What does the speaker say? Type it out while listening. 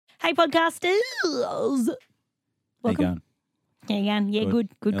Hey, podcasters. How you Welcome. going? How you going? Yeah,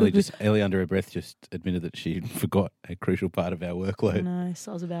 good. Ellie, under her breath, just admitted that she forgot a crucial part of our workload. No,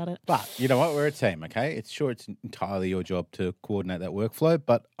 soz about it. But you know what? We're a team, okay? It's entirely your job to coordinate that workflow,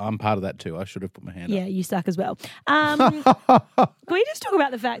 but I'm part of that too. I should have put my hand Yeah, up. you suck as well. Can we just talk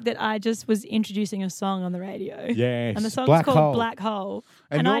about the fact that I just was introducing a song on the radio? Yes. And the song's Black called Hole. Black Hole.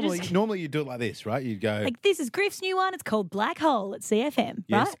 And I normally you do it like this, right? You'd go, like, this is Griff's new one. It's called Black Hole at CFM,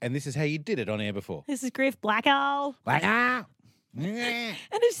 yes, right? and this is how you did it on air before. This is Griff, Black Hole. Like, And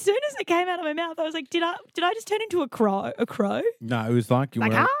as soon as it came out of my mouth, I was like, did I just turn into a crow? No, it was like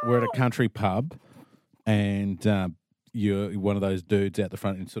Like, we're at a country pub and you're one of those dudes out the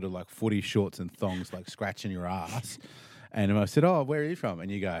front in sort of like footy shorts and thongs, like scratching your ass. And I said, oh, where are you from? And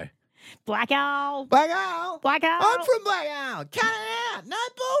you go, Black Owl. Black Owl. Black Owl. I'm from Black Owl. Cut it out. No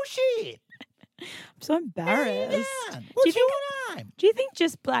bullshit. I'm so embarrassed. What's your name? Do you think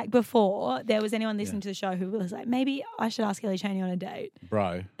just like before there was anyone listening to the show who was like, maybe I should ask Ellie Cheney on a date?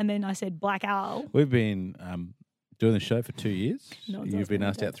 Bro, And then I said Black Owl. we've been doing the show for 2 years. No one's You've asked been me on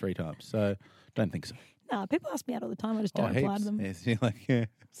a asked date. out 3 times. So don't think so. No, people ask me out all the time. I just don't reply to them. Yes, you're like, yeah,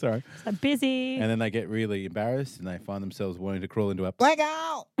 sorry. So I'm busy. And then they get really embarrassed and they find themselves wanting to crawl into a Black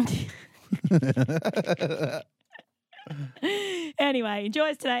Owl. Anyway,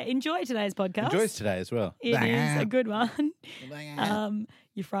 enjoy today's podcast. Enjoys today as well. It is a good one. Black Owl.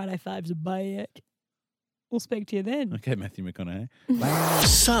 Your Friday faves are back. We'll speak to you then. Okay, Matthew McConaughey.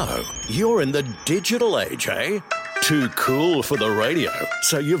 So, you're in the digital age, eh? Too cool for the radio,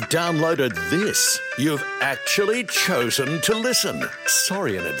 so you've downloaded this. You've actually chosen to listen.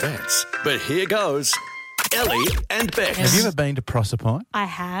 Sorry in advance, but here goes. Ellie and Bex. Have you ever been to Proserpine? I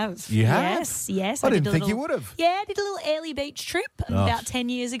have. You have? Yes. I did didn't a think you little- would have. Yeah, I did a little Airlie Beach trip about 10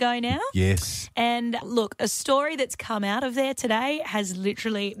 years ago now. Yes. And look, a story that's come out of there today has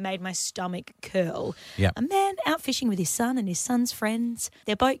literally made my stomach curl. Yep. A man out fishing with his son and his son's friends.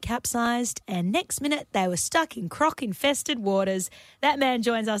 Their boat capsized, and next minute they were stuck in croc-infested waters. That man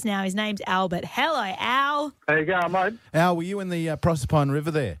joins us now. His name's Albert. Hello, Al. How you going, mate? Al, were you in the Proserpine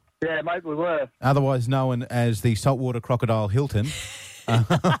River there? Yeah, mate, we were. Otherwise known as the saltwater crocodile Hilton. Yeah,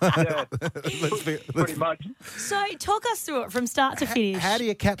 Let's pretty much. So talk us through it from start to finish. How do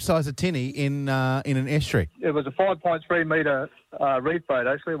you capsize a tinny in an estuary? It was a 5.3 metre reef boat,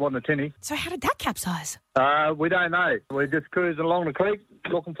 actually. It wasn't a tinny. So how did that capsize? We don't know. We're just cruising along the creek,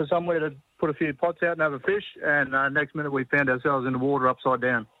 looking for somewhere to put a few pots out and have a fish, and next minute we found ourselves in the water upside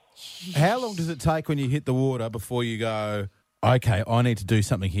down. How long does it take when you hit the water before you go, okay, I need to do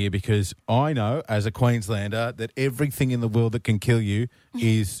something here because I know as a Queenslander that everything in the world that can kill you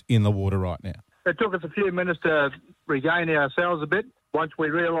is in the water right now? It took us a few minutes to regain ourselves a bit. Once we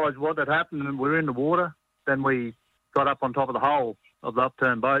realised what had happened and we were in the water, then we got up on top of the hull of the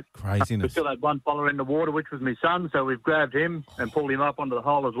upturned boat. We Craziness. still had one follower in the water, which was my son, so we've grabbed him and pulled him up onto the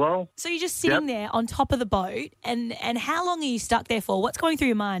hull as well. So you're just sitting there on top of the boat, and how long are you stuck there for? What's going through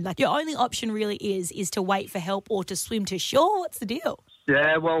your mind? Like, your only option really is to wait for help or to swim to shore? What's the deal?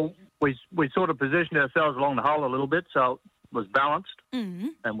 Yeah, well, we sort of positioned ourselves along the hull a little bit, so it was balanced,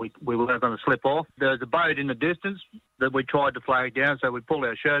 and we weren't going to slip off. There was a boat in the distance that we tried to flag down, so we pulled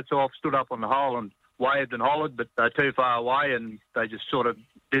our shirts off, stood up on the hull and waved and hollered, but they're too far away, and they just sort of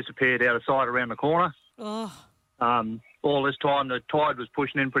disappeared out of sight around the corner. Oh, All this time, the tide was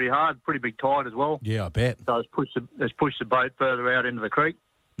pushing in pretty hard, pretty big tide as well. Yeah, I bet. So it's pushed the boat further out into the creek.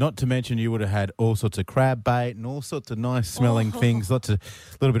 Not to mention you would have had all sorts of crab bait and all sorts of nice smelling things, a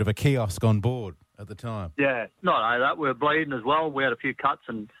little bit of a kiosk on board at the time. Yeah, not only that, we were bleeding as well. We had a few cuts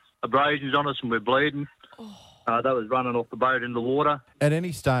and abrasions on us, and we were bleeding. That was running off the boat in the water. At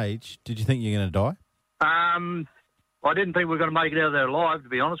any stage, did you think you were going to die? I didn't think we were going to make it out of there alive, to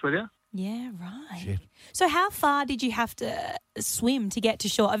be honest with you. yeah, right. Shit. So how far did you have to swim to get to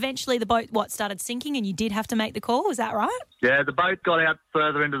shore? Eventually the boat, started sinking and you did have to make the call? Is that right? Yeah, the boat got out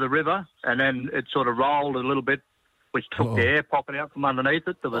further into the river, and then it sort of rolled a little bit, which took the air popping out from underneath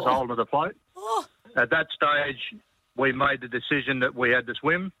it that was holding the float. Oh, At that stage, we made the decision that we had to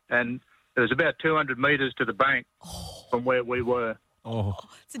swim, and it was about 200 metres to the bank from where we were. Oh.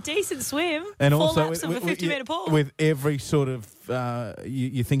 it's a decent swim. And 4 also, laps of a 50-metre pool. with every sort of,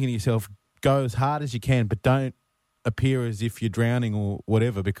 you're thinking to yourself, go as hard as you can, but don't appear as if you're drowning or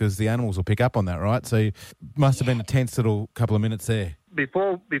whatever, because the animals will pick up on that, right? So it must have been a tense little couple of minutes there.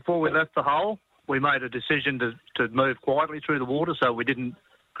 Before we left the hole, we made a decision to move quietly through the water so we didn't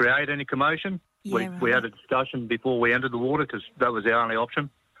create any commotion. Yeah, We right. had a discussion before we entered the water because that was our only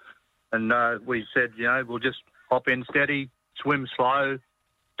option. And we said, we'll just hop in steady, swim slow,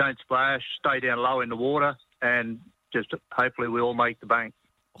 don't splash, stay down low in the water, and just hopefully we all make the bank.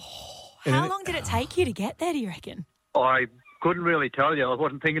 How long did it take you to get there, do you reckon? I couldn't really tell you. I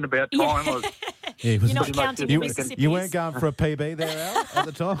wasn't thinking about time. I was, Yeah, it was You're not pretty much counting just- the Mississippis. you weren't going for a PB there, Al, at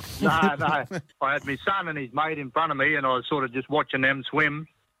the time? no. I had my son and his mate in front of me, and I was sort of just watching them swim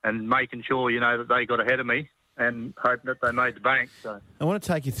and making sure, that they got ahead of me and hoping that they made the bank. So I want to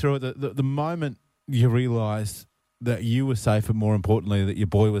take you through it. The moment you realised that you were safe, and more importantly, that your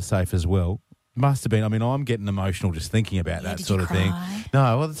boy was safe as well, must have been. I mean, I'm getting emotional just thinking about that did sort you of thing. cry?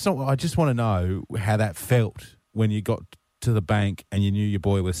 No, well, it's not. I just want to know how that felt when you got to the bank and you knew your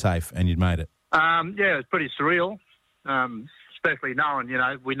boy was safe and you'd made it. yeah, it was pretty surreal, especially knowing,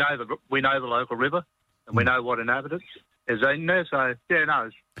 we know the local river and we know what inhabitants is in there. So yeah, no, it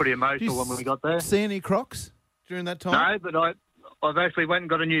was pretty emotional when we got there. See any crocs during that time? No, but I've actually went and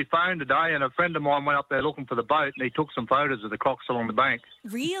got a new phone today, and a friend of mine went up there looking for the boat, and he took some photos of the crocs along the bank.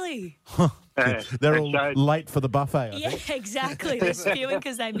 Really? They're it all showed- late for the buffet, I Yeah, think. exactly. They're spewing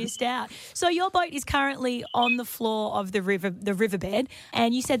because they missed out. So your boat is currently on the floor of the riverbed,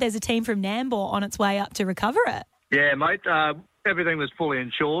 and you said there's a team from Nambour on its way up to recover it. Yeah, mate. Everything was fully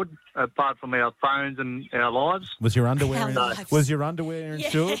insured, apart from our phones and our lives. Was your underwear Our lives.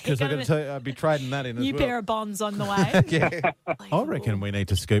 insured? Yeah, Because I got to tell you, I'd be trading that in as New well. pair of bonds on the way. Yeah. I reckon we need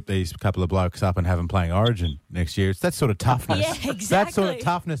to scoop these couple of blokes up and have them playing Origin next year. It's that sort of toughness. Yeah, That sort exactly. of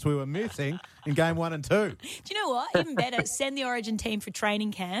toughness we were missing in game 1 and 2. Do you know what? Even better, send the Origin team for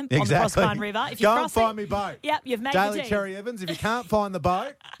training camp on the Exactly. Proserpine River. If you Go and cross find it, me boat. Yep, you've made the Daly team. Cherry Evans, if you can't find the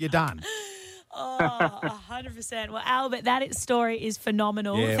boat, you're done. Oh, 100%. Well, Albert, that story is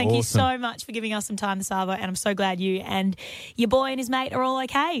phenomenal. Yeah, Thank you awesome. so much for giving us some time this Arvo, and I'm so glad you and your boy and his mate are all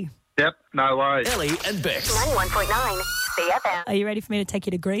okay. Yep, no worries. Ellie and Bex. 91.9 CFM. Are you ready for me to take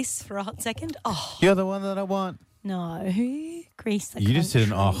you to Greece for a hot second? Oh, You're the one that I want. no. Greece, the You just did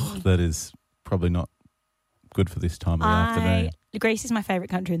an country. that is probably not good for this time of the afternoon. Greece is my favourite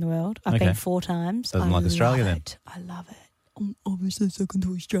country in the world. I've Okay. been 4 times. Doesn't I like Australia love then? it. I love it. Obviously second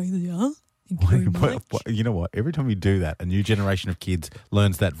to Australia. Thank you very much. You know what? Every time you do that, a new generation of kids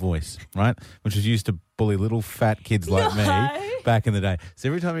learns that voice, right? Which was used to bully little fat kids like No. me back in the day. So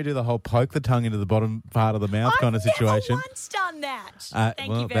every time you do the whole poke the tongue into the bottom part of the mouth kind of situation. I've never once done that. Thank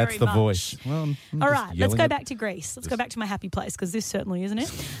well, you very that's the much. voice. Well, I'm All just right, let's yelling go at- back to Greece. Let's go back to my happy place because this certainly isn't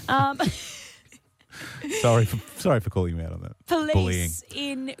it. Sorry for calling you out on that. Bullying. Police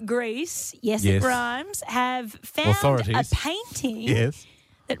in Greece, yes, Yes. it rhymes, have found Authorities. a painting Yes.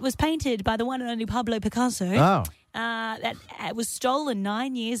 that was painted by the one and only Pablo Picasso. Oh, That was stolen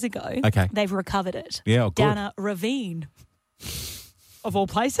 9 years ago. Okay. They've recovered it. Yeah, oh, good. Down a ravine, of all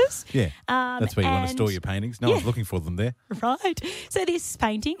places. yeah. That's where you want to and- store your paintings. No one's looking for them there. Right. So this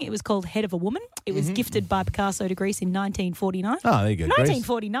painting, it was called Head of a Woman. It Mm-hmm. was gifted by Picasso to Greece in 1949. Oh, there you go. Greece.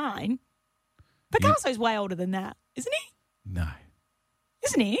 1949? Picasso's way older than that, isn't he? No.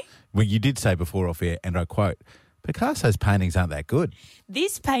 Isn't he? Well, you did say before off air, and I quote, Picasso's paintings aren't that good.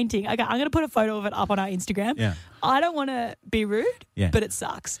 This painting, okay, I'm going to put a photo of it up on our Instagram. Yeah. I don't want to be rude, Yeah. but it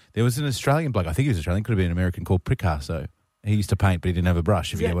sucks. There was an Australian bloke, I think he was Australian, could have been an American, called Picasso. He used to paint, but he didn't have a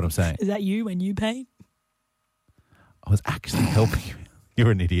brush, if you get what I'm saying. Is that you when you paint? I was actually helping you.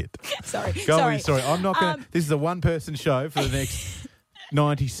 You're an idiot. Sorry. Sorry. I'm not going to. Um, This is a one-person show for the next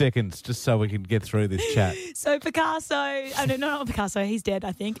 90 seconds, just so we can get through this chat. So Picasso, oh no, not Picasso, he's dead,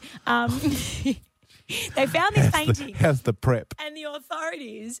 I think. They found this painting. How's the prep? And the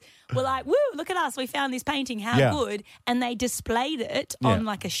authorities were like, woo, look at us. We found this painting. How Yeah. good. And they displayed it Yeah. on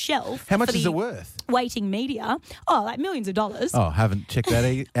like a shelf. How much for is the it worth? Waiting media. Oh, like millions of dollars. Oh, haven't checked that out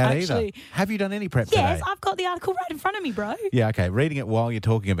either. Actually- Have you done any prep yes, today? I've got the article right in front of me, bro. Yeah, okay. Reading it while you're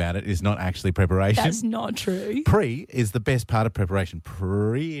talking about it is not actually preparation. That's not true. Pre is the best part of preparation.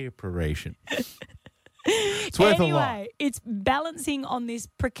 Preparation. It's worth a lot. Anyway, it's balancing on this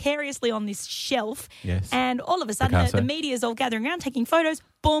precariously on this shelf. Yes. And all of a sudden, Picasso. the media's all gathering around taking photos.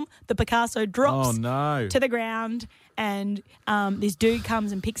 Boom, the Picasso drops Oh, no. to the ground. And this dude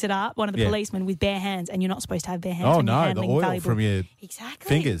comes and picks it up, one of the Yeah. policemen, with bare hands. And you're not supposed to have bare hands Oh, when you're no. The handling oil valuable. from your Exactly.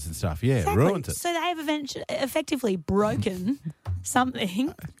 fingers and stuff. Yeah, Exactly. ruins it. So they have effectively broken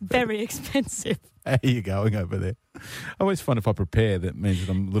something very expensive. How are you going over there? I always find if I prepare, that means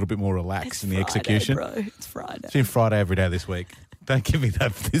that I'm a little bit more relaxed in the Friday, execution. bro. It's Friday. It's been Friday every day this week. Don't give me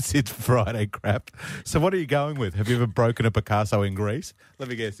that This Is Friday crap. So what are you going with? Have you ever broken a Picasso in Greece? Let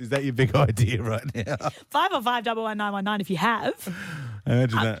me guess. Is that your big idea right now? 505-11919 if you have.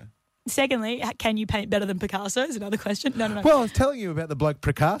 Imagine that. Secondly, can you paint better than Picasso is another question. No. Well, I was telling you about the bloke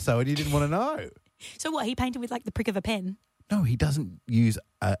Picasso and you didn't want to know. So what, he painted with like the prick of a pen? No, he doesn't use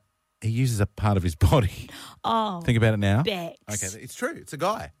he uses a part of his body. Oh, Think about it now. Bex. Okay, it's true. It's a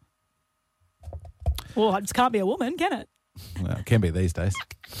guy. Well, it can't be a woman, can it? Well, it can be these days.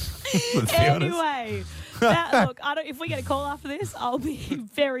 Let's be honest. Anyway, look, if we get a call after this, I'll be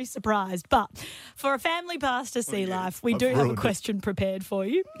very surprised. But for a family pass to Sea Life, we I've do have a ruined it. question prepared for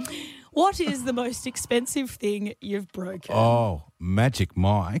you. What is the most expensive thing you've broken? Oh, Magic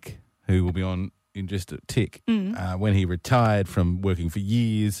Mike, who will be on in just a tick, when he retired from working for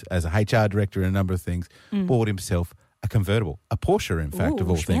years as a HR director and a number of things, bought himself a convertible, a Porsche, in fact, Ooh, of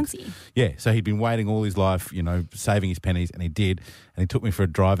all things. fancy. Yeah, so he'd been waiting all his life, saving his pennies, and he did. And he took me for a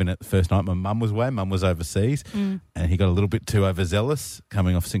drive in it the first night. My mum was away. Mum was overseas. And he got a little bit too overzealous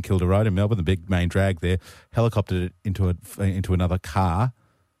coming off St Kilda Road in Melbourne, the big main drag there, helicoptered it into another car.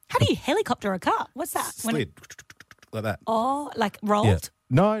 How do you helicopter a car? What's that? Slid like that. Oh, like rolled? Yeah.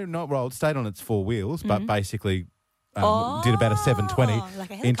 No, not rolled. Stayed on its four wheels, but basically did about a 720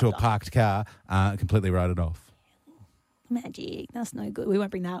 like a into a helicopter. parked car, completely rode it off. Magic. That's no good. We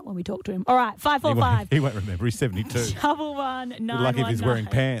won't bring that up when we talk to him. All right, He won't, 545. he won't remember. He's 72. 111 We're lucky if he's wearing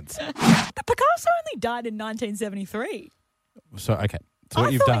 919. pants. But Picasso only died in 1973. So, okay. So I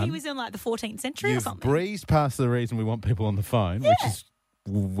what you've thought done, he was in like the 14th century or you've something. breezed past the reason we want people on the phone, which is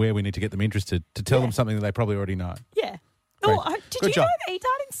where we need to get them interested, to tell them something that they probably already know. Yeah. Great. Oh, did Good you job. know that he died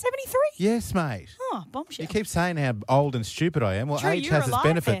in 73? Yes, mate. Oh, bombshell. You keep saying how old and stupid I am. Well, Drew, age you were has its alive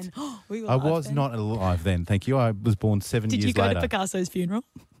benefits. then. We were I alive was then. not alive then, thank you. I was born 7 Did years you go later. to Picasso's funeral?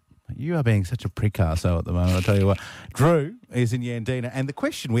 You are being such a Picasso at the moment, I'll tell you what. Drew is in Yandina, and the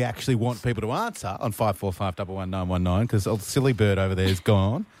question we actually want people to answer on 5451119, because old silly bird over there is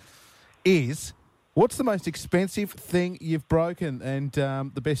gone, is what's the most expensive thing you've broken? And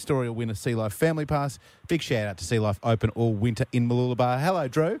the best story will win a Sea Life Family Pass. Big shout out to Sea Life, open all winter in Mooloolaba. Hello,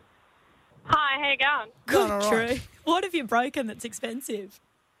 Drew. Hi, how you going? Good, all right. Drew. What have you broken that's expensive?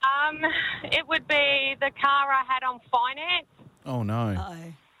 It would be the car I had on finance, Oh, no. Oh.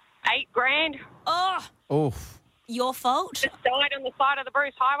 $8,000. Oh, Oof. your fault? Just died on the side of the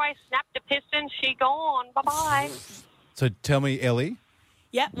Bruce Highway, snapped a piston, she gone. Bye-bye. So tell me, Ellie,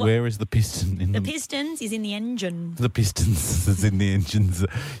 Yeah. Well, where is the piston in the pistons is in the engine. the pistons is in the engines?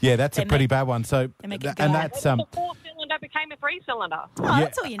 Yeah, that's They a pretty make- bad one. So, they make it and go. that's The four-cylinder became a three-cylinder. Oh,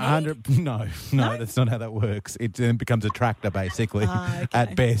 that's all you need. 100 no, that's not how that works. It then becomes a tractor basically Ah, okay.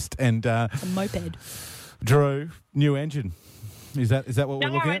 at best. And A moped. Drew, new engine. Is that what No, we're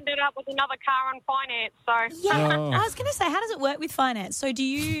looking I at? ended up with another car on finance, so... Yeah, Oh. I was going to say, how does it work with finance? So do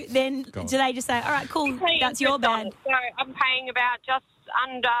you then, Go on. do they just say, all right, cool, Paying that's your interest on bad? it. So I'm paying about just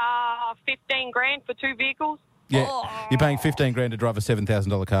under 15 grand for two vehicles. Yeah, Oh. you're paying 15 grand to drive a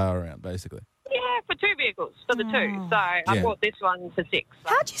 $7,000 car around, basically. Yeah, for two vehicles, for the two. So I Yeah. bought this one for 6. So.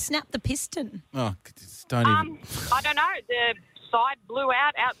 How'd you snap the piston? Oh, just don't even. I don't know. The side blew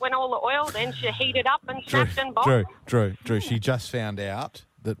out went all the oil, then she heated up and snapped and bombed. Drew. She just found out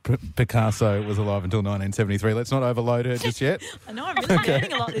that Picasso was alive until 1973. Let's not overload her just yet. I know, I'm really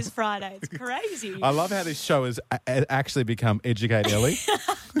learning a lot this Friday. It's crazy. I love how this show has actually become Educate Ellie.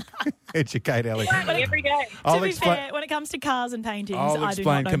 Educate Ellie. Every day. I'll to be explain. fair, when it comes to cars and paintings, I'll I do not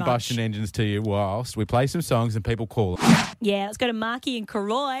explain know combustion much. engines to you whilst we play some songs and people call. Yeah, let's go to Marky and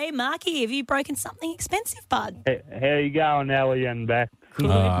Karoy. Marky, have you broken something expensive, bud? How you going, Ellie and Beck? Good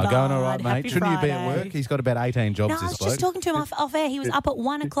Going all right, lad. mate. Happy Shouldn't you be at Friday. work? He's got about 18 jobs, No, I this was bloke. just talking to him off air. He was up at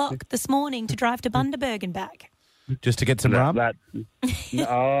 1 o'clock this morning to drive to Bundaberg and back. Just to get some rum?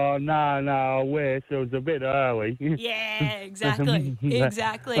 Oh, no, I wish. It was a bit early. Yeah, exactly.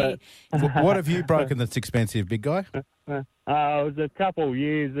 Exactly. What have you broken that's expensive, big guy? It was a couple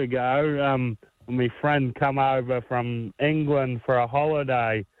years ago. My friend come over from England for a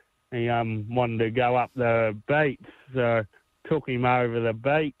holiday. He wanted to go up the beach, so took him over the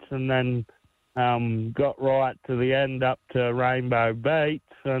beach and then got right to the end up to Rainbow Beach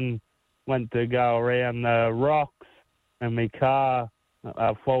and went to go around the rocks, and my car,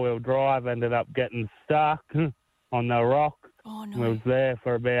 four-wheel drive, ended up getting stuck on the rock. Oh, We no. was there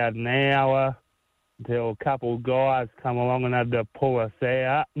for about an hour until a couple of guys come along and had to pull us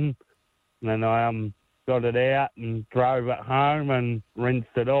out. And then I got it out and drove it home and rinsed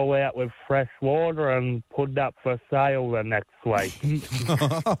it all out with fresh water and put it up for sale the next week.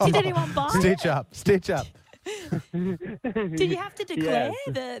 Did anyone buy it? Stitch up. Did you have to declare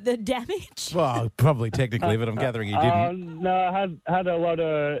the damage? Well, probably technically, but I'm gathering you didn't. No, I had a lot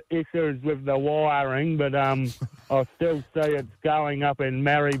of issues with the wiring, but I still see it's going up in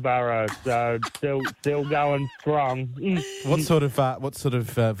Maryborough, so it's still going strong. What sort of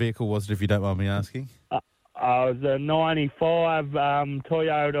vehicle was it, if you don't mind me asking? It was a 95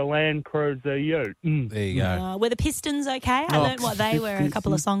 Toyota Land Cruiser Ute. There you go. Were the pistons okay? I Oh. learned what they were a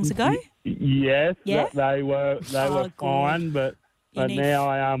couple of songs ago. Yes, Yeah? they were Oh, good. fine, but You need-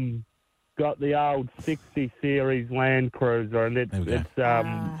 now got the old 60 series Land Cruiser, and There we go.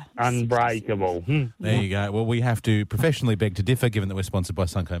 it's unbreakable. There you go. Well, we have to professionally beg to differ, given that we're sponsored by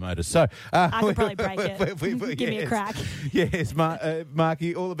Sunco Motors. So I could probably break it. Give me a crack. Yes,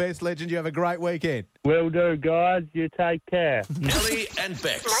 Marky, all the best, legend. You have a great weekend. Will do, guys. You take care. Ellie and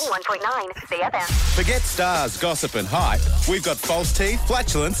Bex. 91.9 CFM. Forget stars, gossip and hype. We've got false teeth,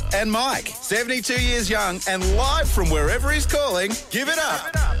 flatulence and Mike. 72 years young and live from wherever he's calling. Give it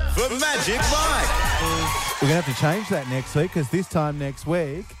up for Magic Mike. We're going to have to change that next week because this time next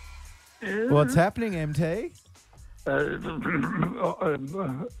week, what's happening, MT? I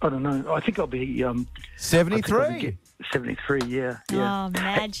don't know. I think I'll be 73. 73. Yeah. Oh,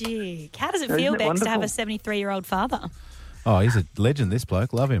 magic. How does it Isn't feel, it Bex, to have a wonderful? 73-year-old father? Oh, he's a legend, this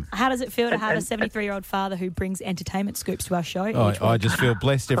bloke. Love him. How does it feel to have a And- 73-year-old father who brings entertainment scoops to our show? Oh, each I week? just feel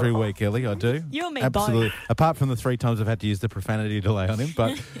blessed every week, Ellie. I do. You and me Absolutely. both. Apart from the 3 times I've had to use the profanity delay on him,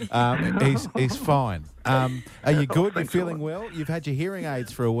 but he's fine. Are you good? You're thanks a feeling lot. well? You've had your hearing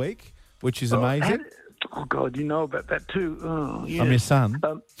aids for a week, which is amazing. Oh God, you know about that too. Oh, yeah. I'm your son.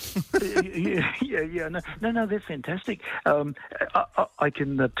 Yeah. No, they're fantastic. I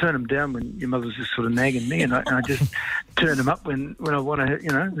can turn them down when your mother's just sort of nagging me, and I just turn them up when I want to,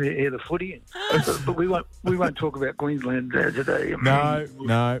 hear the footy. But we won't talk about Queensland today. No.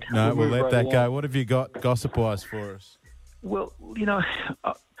 We'll move let right that go. along. What have you got gossip-wise for us? Well,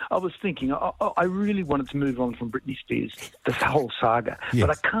 I was thinking I really wanted to move on from Britney Spears, this whole saga, Yes.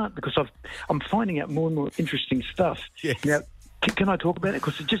 but I can't because I'm finding out more and more interesting stuff. Yes. Now, can I talk about it?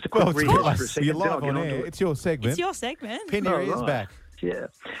 Because it's just a quick Well, rehash for a second. you're then I'll live get on onto air. it. It's your segment. It's your segment. Pin your Oh, ears right. back. Yeah.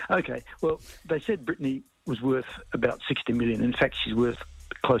 Okay. Well, they said Britney was worth about 60 million. In fact, she's worth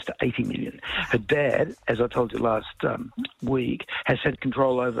close to 80 million. Her dad, as I told you last week, has had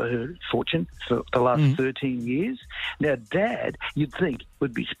control over her fortune for the last 13 years. Now, Dad, you'd think,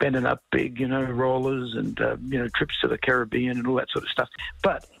 would be spending up big, rollers and, trips to the Caribbean and all that sort of stuff.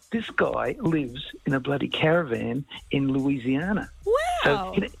 But this guy lives in a bloody caravan in Louisiana.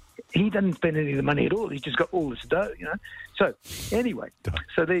 Wow. So, he doesn't spend any of the money at all. He's just got all this dough, So, anyway,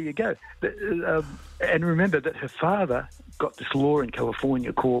 so there you go. And remember that her father got this law in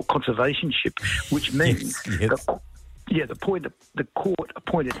California called conservationship, which means Yes. the court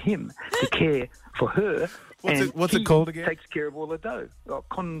appointed him to care for her. What's it he called again? Takes care of all the dough.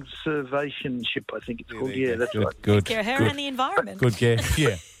 Conservationship, I think it's called. There you Yeah, go. that's right. Good. Care of her Good. and the environment. Good guess.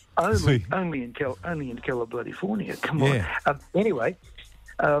 Yeah. Only See. in California. Come Yeah. on. Anyway,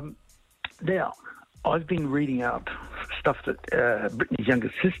 now I've been reading up stuff that Britney's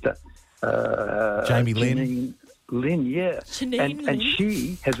younger sister, Jamie Lynn. Janine Lynn, yeah, Janine and Lynn.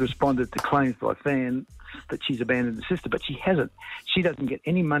 she has responded to claims by fans that she's abandoned the sister, but she hasn't. She doesn't get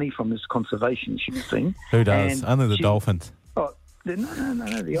any money from this conservationship thing. Who does? And Only the she- dolphins. Oh, no,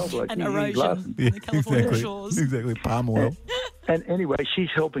 the old bloke. And He's erosion laughing. in the California exactly. shores. Exactly. Palm oil. And anyway, she's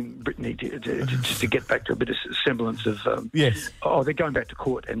helping Britney to get back to a bit of semblance of. Yes. Oh, they're going back to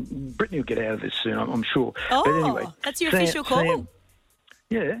court, and Britney will get out of this soon, I'm sure. Oh, but anyway, that's your official call.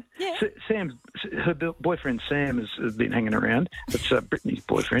 Yeah. Her boyfriend Sam has been hanging around. It's Britney's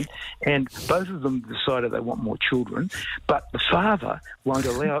boyfriend, and both of them decided they want more children, but the father won't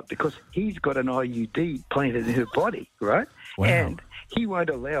allow it because he's got an IUD planted in her body, right? Wow. And he won't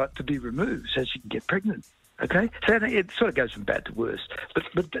allow it to be removed so she can get pregnant. Okay, so it sort of goes from bad to worse.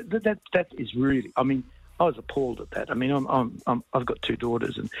 But that is really. I mean, I was appalled at that. I mean, I've got 2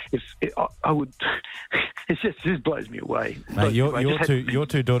 daughters, and I would, it just blows me away. Mate, your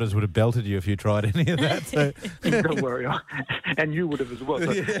 2 daughters would have belted you if you tried any of that. So. Don't worry, and you would have as well.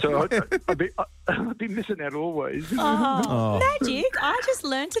 So I'd be missing out always. Oh. Magic! I just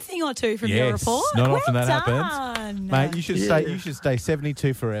learnt a thing or two from your Yes, report. not well often that done. happens. Mate, you should stay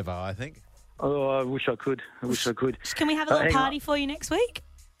 72 forever, I think. Oh, I wish I could. Can we have a little hang on. party for you next week?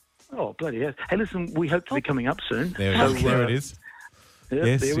 Oh, bloody hell! Hey, listen, we hope to be coming up soon. There So, it is. yeah,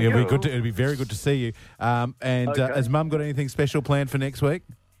 Yes, there we it'll be go. good. It'll be very good to see you. Okay. Has Mum got anything special planned for next week?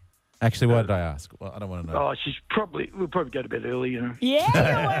 Actually, why did I ask? Well, I don't want to know. Oh, we'll probably go to bed early, Yeah,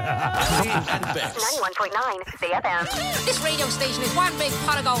 Ellie and Bex. 91.9 CFM. This radio station is one big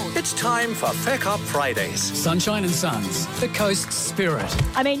pot of gold. It's time for Feck Up Fridays. Sunshine and Sons, the coast spirit.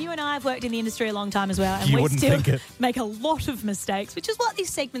 I mean, you and I have worked in the industry a long time as well, and You we wouldn't still think it. make a lot of mistakes, which is what this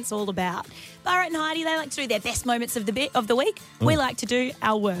segment's all about. Barrett and Heidi, they like to do their best moments of the week. We like to do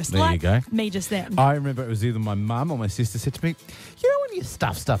our worst. There you like go. me just then. I remember it was either my mum or my sister said to me, "You know when you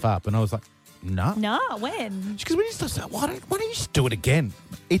stuff stuff up," and I was like, "No." No, when? She goes, "When you stuff stuff, why don't you just do it again?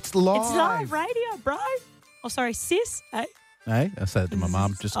 It's live." It's live radio, bro. Oh, sorry, sis. Hey. Hey, I say that to my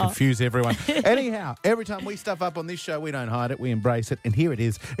mum, just confuse everyone. Anyhow, every time we stuff up on this show, we don't hide it, we embrace it, and here it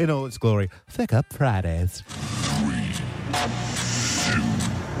is in all its glory. Feck Up Fridays. 3, 2,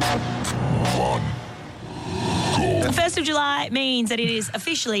 1. The 1st of July means that it is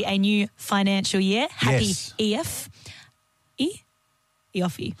officially a new financial year. Happy Yes.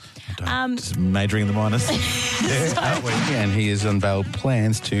 EOFI. Just majoring in the minors. Aren't we? And he has unveiled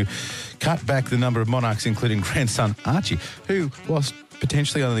plans to cut back the number of monarchs, including grandson Archie, who, whilst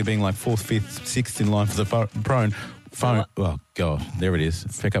potentially only being like 4th, 5th, 6th in line for the phone. Oh, God, there it is.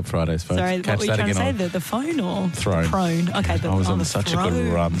 Pick Up Fridays, folks. Sorry, Catch what were you that trying to again say? The phone or throne? Throne. Okay, I was on the such throne. a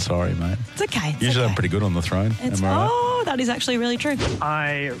good run. Sorry, mate. It's okay. It's Usually okay. I'm pretty good on the throne. It's, Am I right? that is actually really true.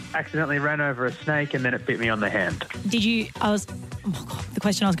 I accidentally ran over a snake and then it bit me on the hand. Did you? The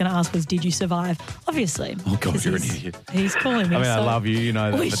question I was going to ask was, did you survive? Obviously. Oh, God, 'cause you're an he's- idiot. He's calling me. I mean, I so love you, you know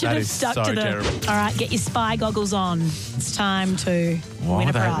that, we but should that have is stuck so to the. terrible. All right, get your spy goggles on. It's time to win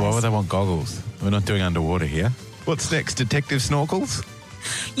a prize. Why would they want goggles? We're not doing underwater here. What's next? Detective snorkels?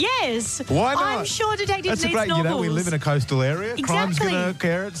 Yes. Why not? I'm sure detectives That's need great. snorkels. You know, we live in a coastal area. Crime's Exactly. going to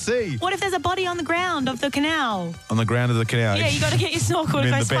occur at sea. What if there's a body on the ground of the canal? On the ground of the canal. Yeah, you got to get your snorkel to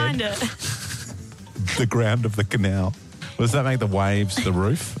In go the bed. find it. The ground of the canal. Does that make the waves the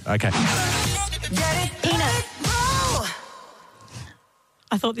roof? Okay. Peanut.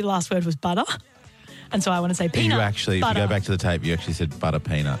 I thought the last word was butter, and so I want to say peanut. You actually, if butter. you go back to the tape, you actually said butter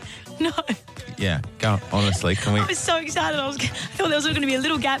peanut. No. Yeah, go on, honestly. Can we? I was so excited. I thought there was going to be a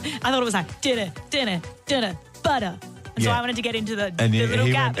little gap. I thought it was like dinner, butter. And so Yeah. I wanted to get into the And little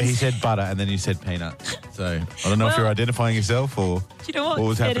gap. he said butter, and then you said peanut. So I don't know if Well, you're identifying yourself or Do you know what?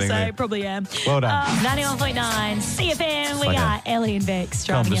 was Fair to happening say, there. probably am. Well done. 91.9 CFM. We like are Ellie and Bex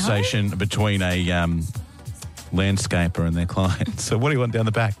driving you home. Conversation between a landscaper and their client. So what do you want down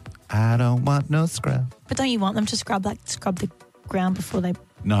the back? I don't want no scrub. But don't you want them to scrub the ground before they...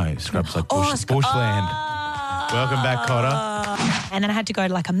 No, scrub's like bushland. Welcome back, Cotter. And then I had to go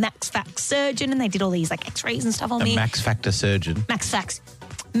to like a Max Fax surgeon and they did all these like x-rays and stuff on A me. Max Factor surgeon. Max Fax.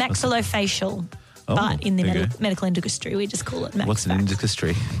 Maxillofacial. Oh, but in the there you go. medical industry, we just call it Max What's an Fax.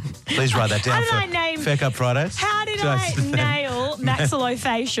 industry? Please write that down How for did I name- Feck Up Fridays. How did Just- I nail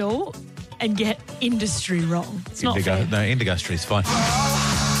maxillofacial and get industry wrong? It's not fair. No, industry's fine.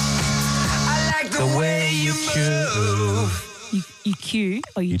 The way you move. You cue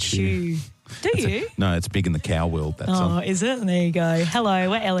or you chew? Do you? No, it's big in the cow world, that Oh, song. is it? There you go. Hello,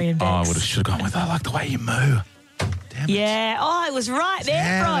 we're Ellie and Oh, I Bex. should have gone with I like the way you move. Yeah. Oh, it was right there,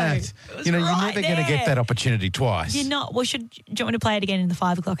 Damn bro. it. It was You know, you're right never going to get there. that opportunity twice. You're not. Well, do you want me to play it again in the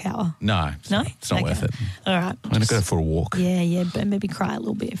 5 o'clock hour? No. No? It's not Okay. worth it. All right. I'm going to go for a walk. Yeah, but maybe cry a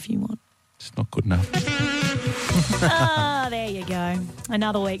little bit if you want. It's not good enough. There you go.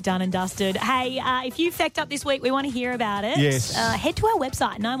 Another week done and dusted. Hey, if you fecked up this week, we want to hear about it. Yes. Head to our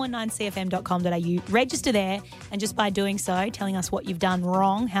website, 919cfm.com.au. Register there, and just by doing so, telling us what you've done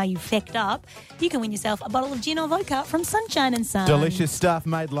wrong, how you fecked up, you can win yourself a bottle of gin or vodka from Sunshine and Son. Delicious stuff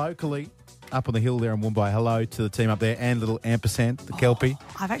made locally. Up on the hill there in Woombai. Hello to the team up there and little ampersand, the Kelpie.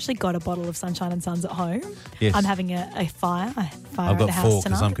 I've actually got a bottle of Sunshine and Sons at home. Yes. I'm having a fire I've at got the house 4 tonight.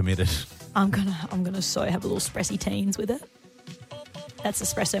 because I'm committed. I'm gonna so have a little espresso teens with it. That's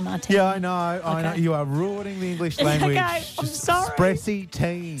espresso martini. Yeah, I know. You are ruining the English language. Okay, I'm sorry. Expressy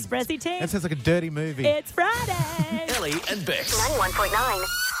teen. Espresso teen. That sounds like a dirty movie. It's Friday. Ellie and Bex. 91.9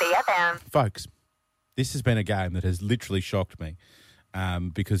 CFM. Folks, this has been a game that has literally shocked me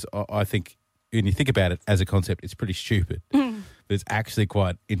because I think, when you think about it as a concept, it's pretty stupid. But it's actually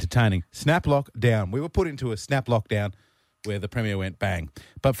quite entertaining. Snap lock down. We were put into a snap lockdown where the Premier went bang.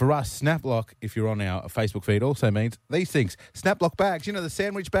 But for us, snap lock, if you're on our Facebook feed, also means these things. Snap lock bags, you know, the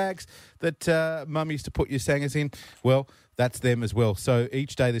sandwich bags that Mum used to put your sangers in? Well, that's them as well. So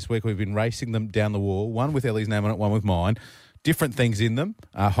each day this week we've been racing them down the wall, one with Ellie's name on it, one with mine. Different things in them.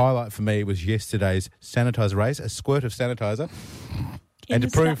 Highlight for me was yesterday's sanitizer race, a squirt of sanitizer. In the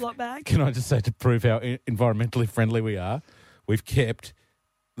snap lock bag. Can I just say, to prove how environmentally friendly we are, we've kept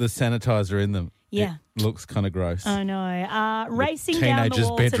the sanitizer in them. Yeah. It looks kind of gross. I know. Racing down the Teenager's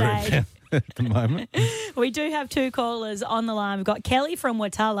wall bedroom today. at the moment. We do have 2 callers on the line. We've got Kelly from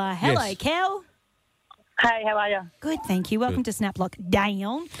Watala. Hello, Yes. Kel. Hey, how are you? Good, thank you. Welcome to Snaplock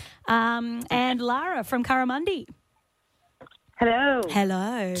Down. And Lara from Curramundi. Hello.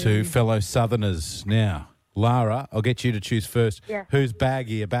 Hello. 2 fellow Southerners. Now, Lara, I'll get you to choose first. Yeah. Whose bag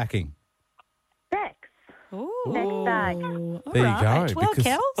are you backing? Bex. Ooh. Next bag. There you Right. go, Well, because-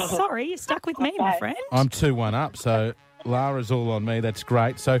 Kel, sorry, you're stuck with me, my friend. I'm 2-1 up, so Lara's all on me. That's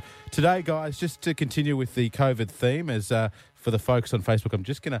great. So today, guys, just to continue with the COVID theme, as for the folks on Facebook, I'm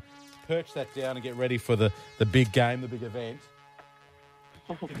just going to perch that down and get ready for the big game, the big event.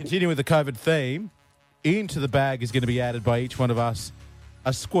 To continue with the COVID theme, into the bag is going to be added by each one of us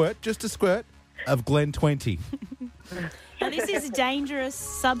a squirt, just a squirt, of Glen 20. Now, this is a dangerous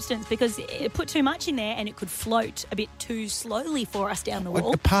substance because it put too much in there and it could float a bit too slowly for us down the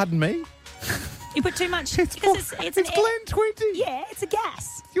wall. Pardon me? You put too much because it's Glen 20. Yeah, it's a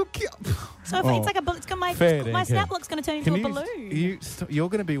gas. You're So if it's like a it's got my snap lock's going to turn into a balloon. You're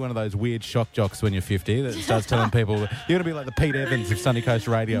going to be one of those weird shock jocks when you're 50 that starts telling people you're going to be like the Pete Evans of Sunny Coast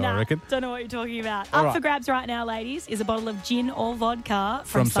Radio, I reckon. Don't know what you're talking about. All Up right. for grabs right now, ladies, is a bottle of gin or vodka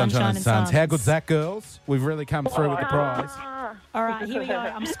from Sunshine and Sons. How good's that, girls? We've really come through with the prize. All right, here we go.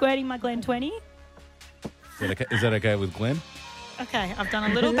 I'm squirting my Glen 20. Is that okay with Glenn? Okay, I've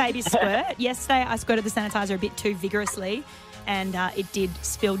done a little baby squirt. Yesterday, I squirted the sanitizer a bit too vigorously, and it did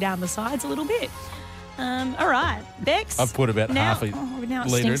spill down the sides a little bit. All right, Bex. I've put about half a now it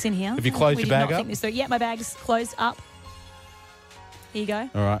litre. stinks in here. Have you closed We your did bag not up? think this through. Yeah, my bag's closed up. Here you go.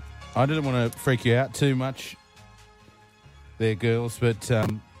 All right. I didn't want to freak you out too much there, girls, but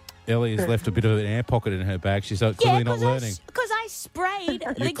Ellie has left a bit of an air pocket in her bag. She's clearly not learning. Because I sprayed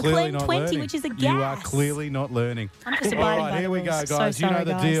the You're clearly Glen not 20, learning. which is a gas. You are clearly not learning. I'm just All abiding right, by here the we go, rules. guys. So You know sorry,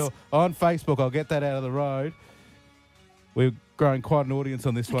 the guys. deal. On Facebook, I'll get that out of the road. We're growing quite an audience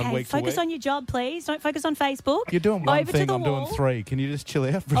on this one Okay, week to week. focus on your job, please. Don't focus on Facebook. You're doing one Over to thing, the I'm doing wall. three. Can you just chill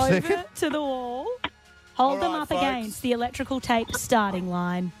out for a Over second? to the wall. Hold them right, up folks. against the electrical tape starting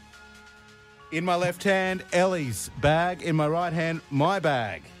line. In my left hand, Ellie's bag. In my right hand, my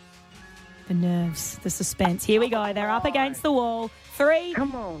bag. The nerves, the suspense. Here we go. They're up against the wall. 3,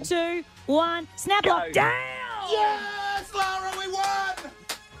 2, 1. Snap lock down. Yes, Laura, we won!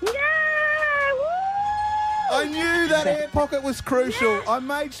 Yeah! I knew that air pocket was crucial. I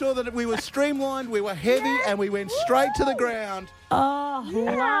made sure that we were streamlined, we were heavy, and we went straight to the ground. Oh,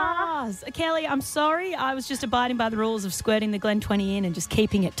 Lars. Kelly, I'm sorry. I was just abiding by the rules of squirting the Glen 20 in and just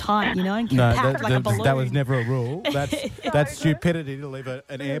keeping it tight, you know, and packed like a balloon. that was never a rule. That's stupidity to leave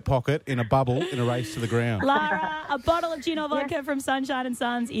an air pocket in a bubble in a race to the ground. Lara, a bottle of gin or vodka from Sunshine and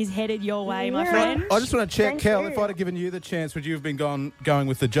Sons is headed your way, my friend. I just want to check, Thank Kel, you. if I'd have given you the chance, would you have been going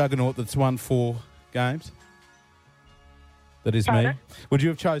with the juggernaut that's won 4 games? That is me. Would you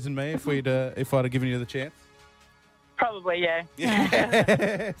have chosen me if I'd have given you the chance? Probably, yeah.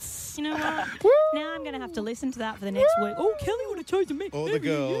 Yes. You know what? Now I'm going to have to listen to that for the next week. Oh, Kelly would have chosen me. All the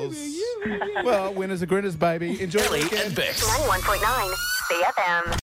girls. Well, winners are grinners, baby. Enjoy the Ellie weekend. and Bex. 91.9 CFM.